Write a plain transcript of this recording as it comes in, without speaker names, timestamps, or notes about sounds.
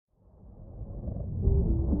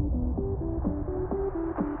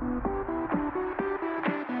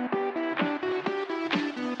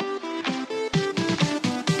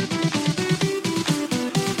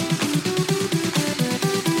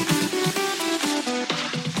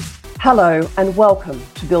Hello and welcome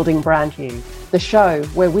to Building Brand You, the show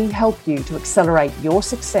where we help you to accelerate your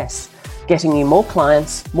success, getting you more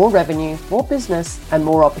clients, more revenue, more business, and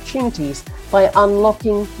more opportunities by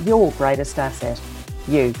unlocking your greatest asset,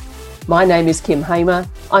 you. My name is Kim Hamer.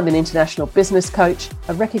 I'm an international business coach,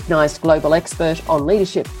 a recognized global expert on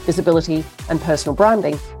leadership, visibility, and personal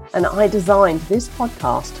branding, and I designed this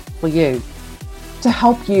podcast for you to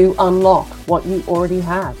help you unlock what you already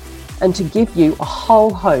have, and to give you a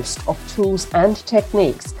whole host of tools and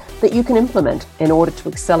techniques that you can implement in order to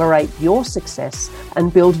accelerate your success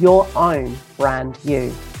and build your own brand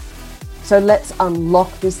you. So let's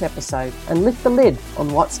unlock this episode and lift the lid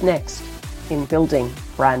on what's next in building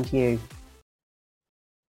brand you.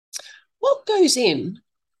 What goes in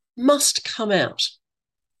must come out,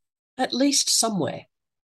 at least somewhere.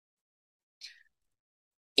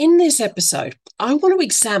 In this episode, I want to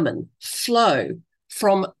examine flow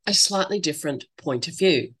from a slightly different point of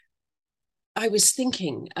view. I was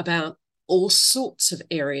thinking about all sorts of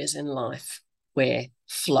areas in life where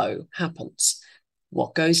flow happens.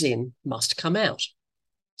 What goes in must come out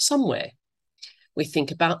somewhere. We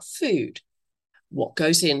think about food. What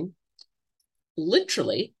goes in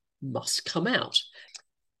literally must come out.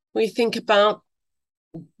 We think about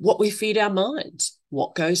what we feed our minds.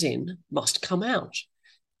 What goes in must come out.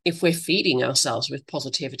 If we're feeding ourselves with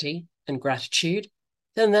positivity and gratitude,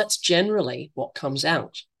 then that's generally what comes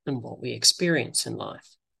out and what we experience in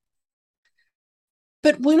life.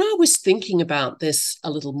 But when I was thinking about this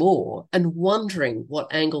a little more and wondering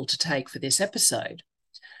what angle to take for this episode,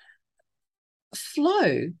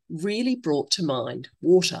 flow really brought to mind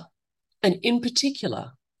water, and in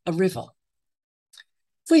particular, a river.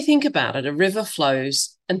 If we think about it, a river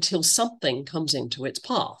flows until something comes into its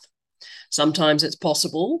path. Sometimes it's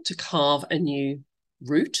possible to carve a new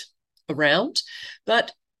route around,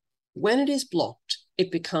 but when it is blocked,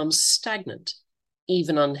 it becomes stagnant,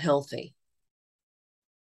 even unhealthy.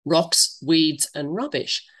 Rocks, weeds, and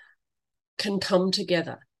rubbish can come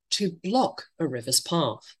together to block a river's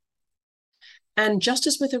path. And just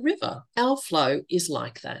as with a river, our flow is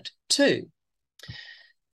like that too.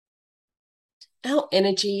 Our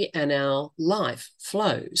energy and our life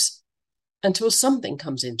flows until something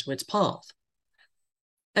comes into its path.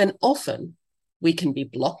 And often we can be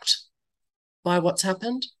blocked by what's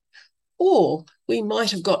happened, or we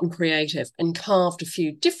might have gotten creative and carved a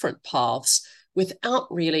few different paths without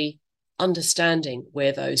really understanding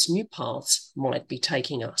where those new paths might be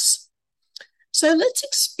taking us. So let's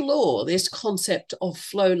explore this concept of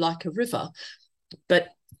flow like a river, but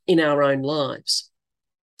in our own lives.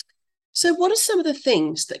 So what are some of the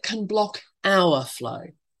things that can block our flow?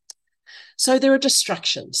 So there are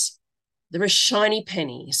distractions, there are shiny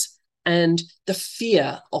pennies, and the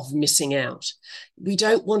fear of missing out. We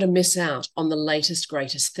don't want to miss out on the latest,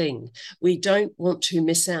 greatest thing. We don't want to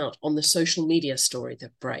miss out on the social media story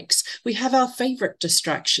that breaks. We have our favorite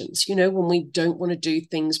distractions, when we don't want to do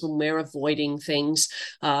things, when we're avoiding things.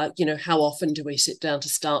 How often do we sit down to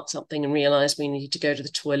start something and realize we need to go to the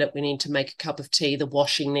toilet, we need to make a cup of tea, the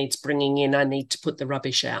washing needs bringing in, I need to put the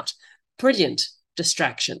rubbish out. Brilliant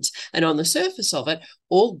distractions. And on the surface of it,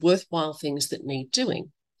 all worthwhile things that need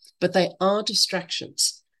doing. But they are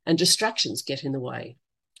distractions, and distractions get in the way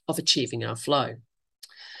of achieving our flow.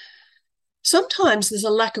 Sometimes there's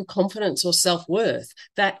a lack of confidence or self-worth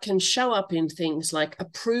that can show up in things like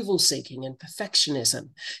approval seeking and perfectionism,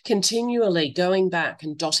 continually going back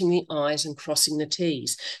and dotting the I's and crossing the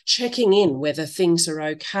T's, checking in whether things are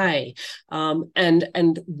okay,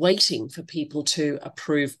 and waiting for people to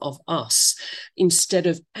approve of us instead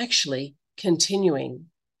of actually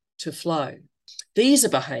continuing to flow. These are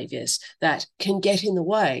behaviours that can get in the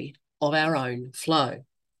way of our own flow.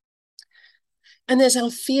 And there's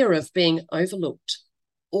our fear of being overlooked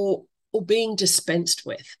or being dispensed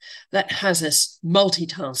with that has us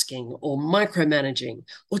multitasking or micromanaging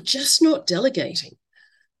or just not delegating.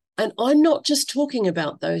 And I'm not just talking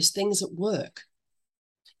about those things at work.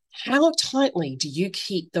 How tightly do you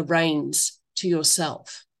keep the reins to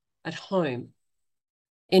yourself at home,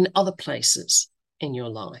 in other places in your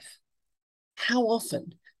life? How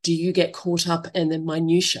often do you get caught up in the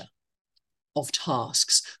minutiae of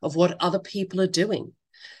tasks, of what other people are doing?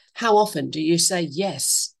 How often do you say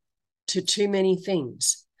yes to too many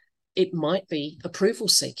things? It might be approval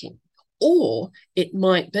seeking, or it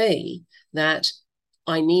might be that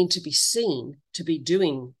I need to be seen to be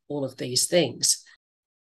doing all of these things.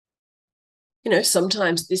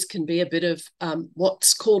 Sometimes this can be a bit of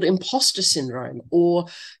what's called imposter syndrome, or,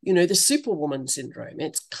 the superwoman syndrome.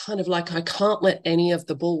 It's kind of like I can't let any of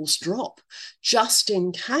the balls drop just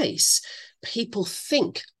in case people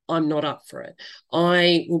think I'm not up for it.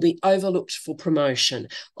 I will be overlooked for promotion.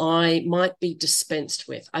 I might be dispensed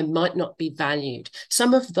with. I might not be valued.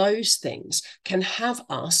 Some of those things can have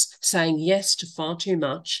us saying yes to far too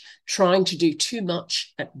much, trying to do too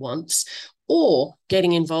much at once, or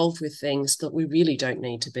getting involved with things that we really don't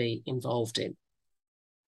need to be involved in.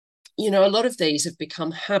 You know, a lot of these have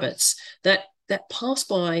become habits that pass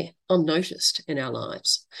by unnoticed in our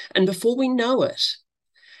lives. And before we know it,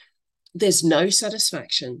 there's no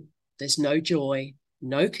satisfaction, there's no joy,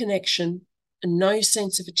 no connection, and no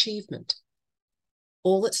sense of achievement.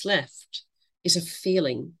 All that's left is a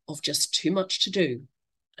feeling of just too much to do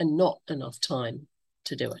and not enough time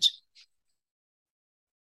to do it.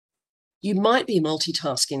 You might be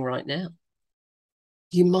multitasking right now.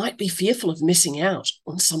 You might be fearful of missing out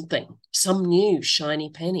on something, some new shiny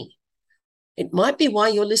penny. It might be why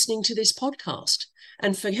you're listening to this podcast.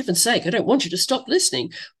 And for heaven's sake, I don't want you to stop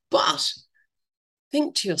listening, but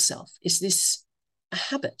think to yourself, is this a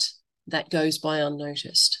habit that goes by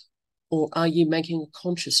unnoticed? Or are you making a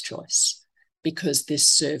conscious choice because this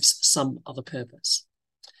serves some other purpose?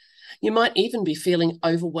 You might even be feeling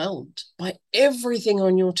overwhelmed by everything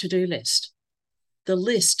on your to-do list, the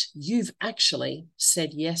list you've actually said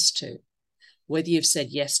yes to, whether you've said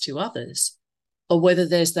yes to others or whether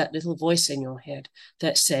there's that little voice in your head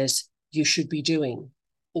that says you should be doing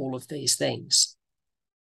all of these things.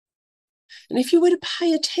 And if you were to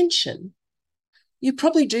pay attention, you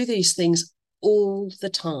probably do these things all the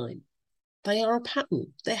time. They are a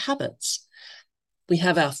pattern, they're habits. We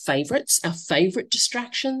have our favorites, our favorite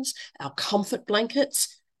distractions, our comfort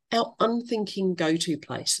blankets, our unthinking go-to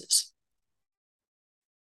places.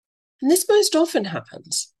 And this most often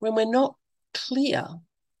happens when we're not clear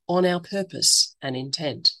on our purpose and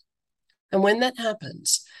intent. And when that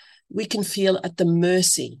happens, we can feel at the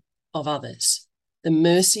mercy of others, the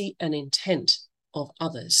mercy and intent of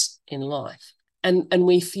others in life. And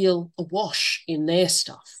we feel awash in their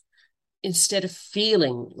stuff instead of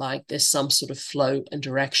feeling like there's some sort of flow and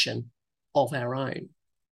direction of our own.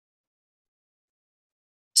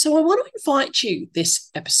 So I want to invite you this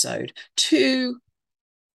episode to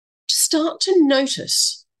start to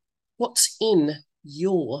notice what's in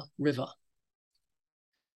your river.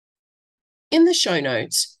 In the show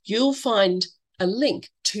notes, you'll find a link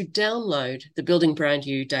to download the Building Brand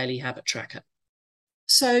You Daily Habit Tracker.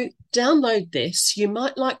 So download this. You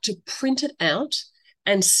might like to print it out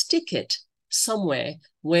and stick it somewhere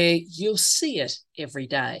where you'll see it every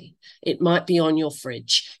day. It might be on your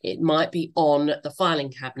fridge. It might be on the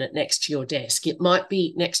filing cabinet next to your desk. It might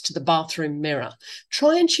be next to the bathroom mirror.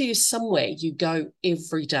 Try and choose somewhere you go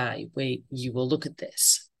every day where you will look at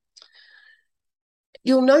this.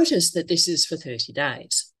 You'll notice that this is for 30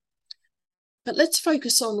 days. But let's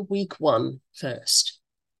focus on week 1 first.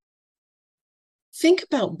 Think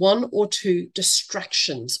about 1 or 2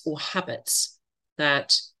 distractions or habits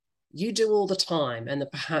that you do all the time and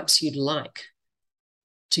that perhaps you'd like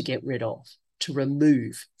to get rid of, to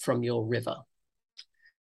remove from your river.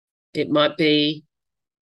 It might be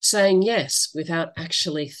saying yes without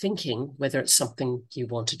actually thinking whether it's something you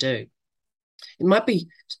want to do. It might be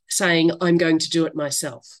saying, I'm going to do it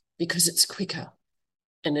myself because it's quicker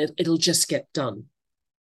and it'll just get done.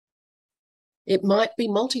 It might be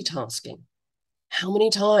multitasking. How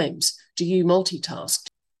many times do you multitask?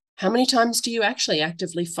 How many times do you actually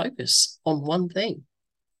actively focus on one thing?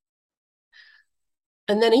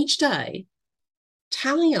 And then each day,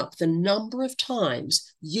 tally up the number of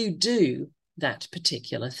times you do that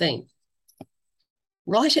particular thing.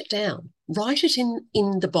 Write it down. Write it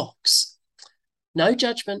in the box. No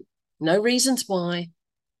judgment, no reasons why,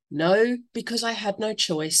 no because I had no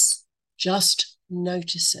choice. Just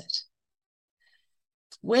notice it.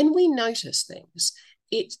 When we notice things,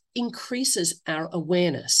 it increases our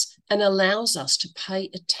awareness and allows us to pay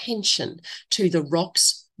attention to the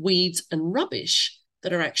rocks, weeds, and rubbish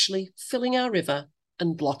that are actually filling our river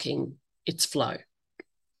and blocking its flow.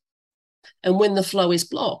 And when the flow is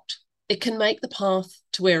blocked, it can make the path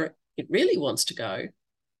to where it really wants to go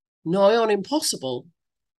nigh on impossible,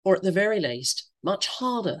 or at the very least, much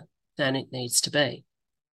harder than it needs to be.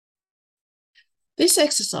 This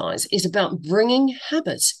exercise is about bringing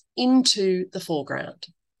habits into the foreground.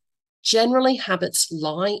 Generally, habits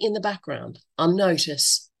lie in the background,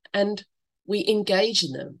 unnoticed, and we engage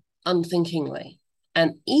in them unthinkingly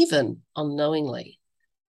and even unknowingly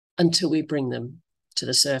until we bring them to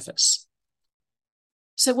the surface.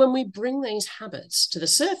 So when we bring these habits to the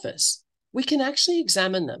surface, we can actually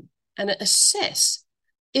examine them and assess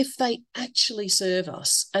if they actually serve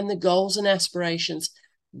us and the goals and aspirations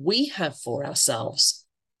we have for ourselves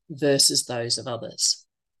versus those of others.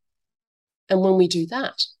 And when we do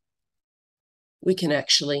that, we can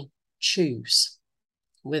actually choose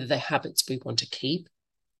whether they're habits we want to keep,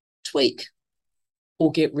 tweak,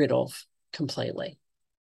 or get rid of completely.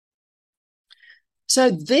 So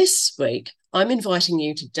this week, I'm inviting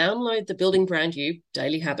you to download the Building Brand You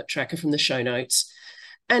Daily Habit Tracker from the show notes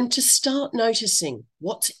and to start noticing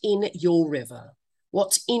what's in your river,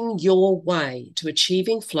 what's in your way to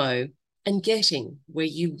achieving flow and getting where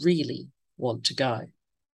you really want to go.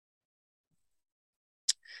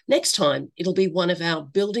 Next time, it'll be one of our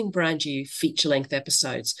Building Brand You feature-length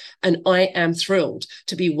episodes, and I am thrilled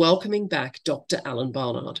to be welcoming back Dr. Alan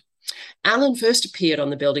Barnard. Alan first appeared on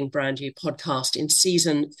the Building Brand You podcast in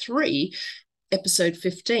season 3, episode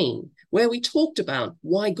 15, where we talked about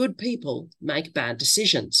why good people make bad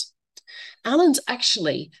decisions. Alan's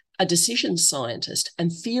actually a decision scientist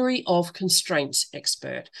and theory of constraints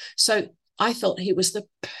expert, so I felt he was the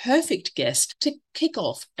perfect guest to kick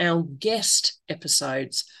off our guest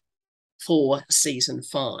episodes for season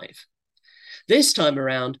 5. This time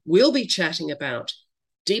around, we'll be chatting about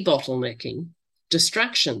debottlenecking,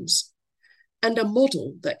 distractions, and a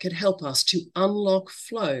model that could help us to unlock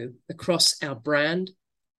flow across our brand,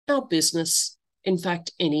 our business, in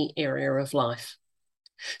fact, any area of life.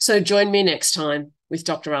 So join me next time with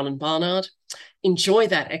Dr. Alan Barnard. Enjoy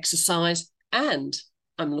that exercise, and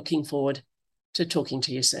I'm looking forward to talking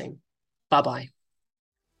to you soon. Bye-bye.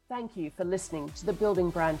 Thank you for listening to the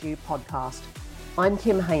Building Brand You podcast. I'm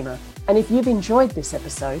Kim Hamer, and if you've enjoyed this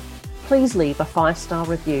episode, please leave a 5-star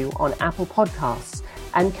review on Apple Podcasts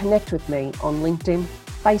and connect with me on LinkedIn,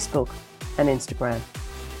 Facebook, and Instagram.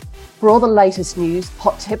 For all the latest news,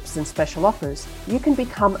 hot tips, and special offers, you can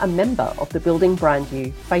become a member of the Building Brand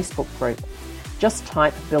You Facebook group. Just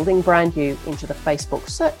type Building Brand You into the Facebook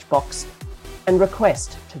search box and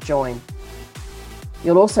request to join.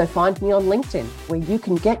 You'll also find me on LinkedIn, where you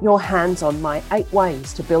can get your hands on my 8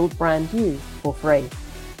 ways to build brand you for free.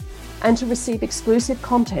 And to receive exclusive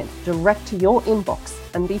content direct to your inbox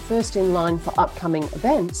and be first in line for upcoming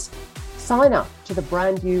events, sign up to the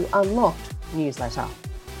Brand You Unlocked newsletter.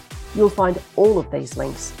 You'll find all of these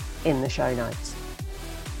links in the show notes.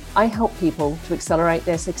 I help people to accelerate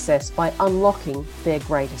their success by unlocking their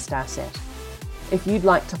greatest asset. If you'd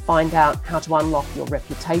like to find out how to unlock your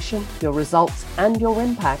reputation, your results, and your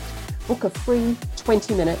impact, book a free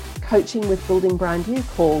 20-minute Coaching with Building Brand You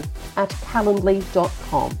call at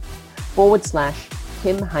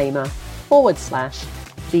calendly.com/Kim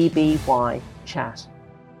Hamer/BBY chat.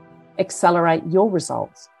 Accelerate your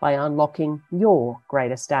results by unlocking your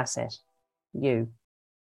greatest asset, you.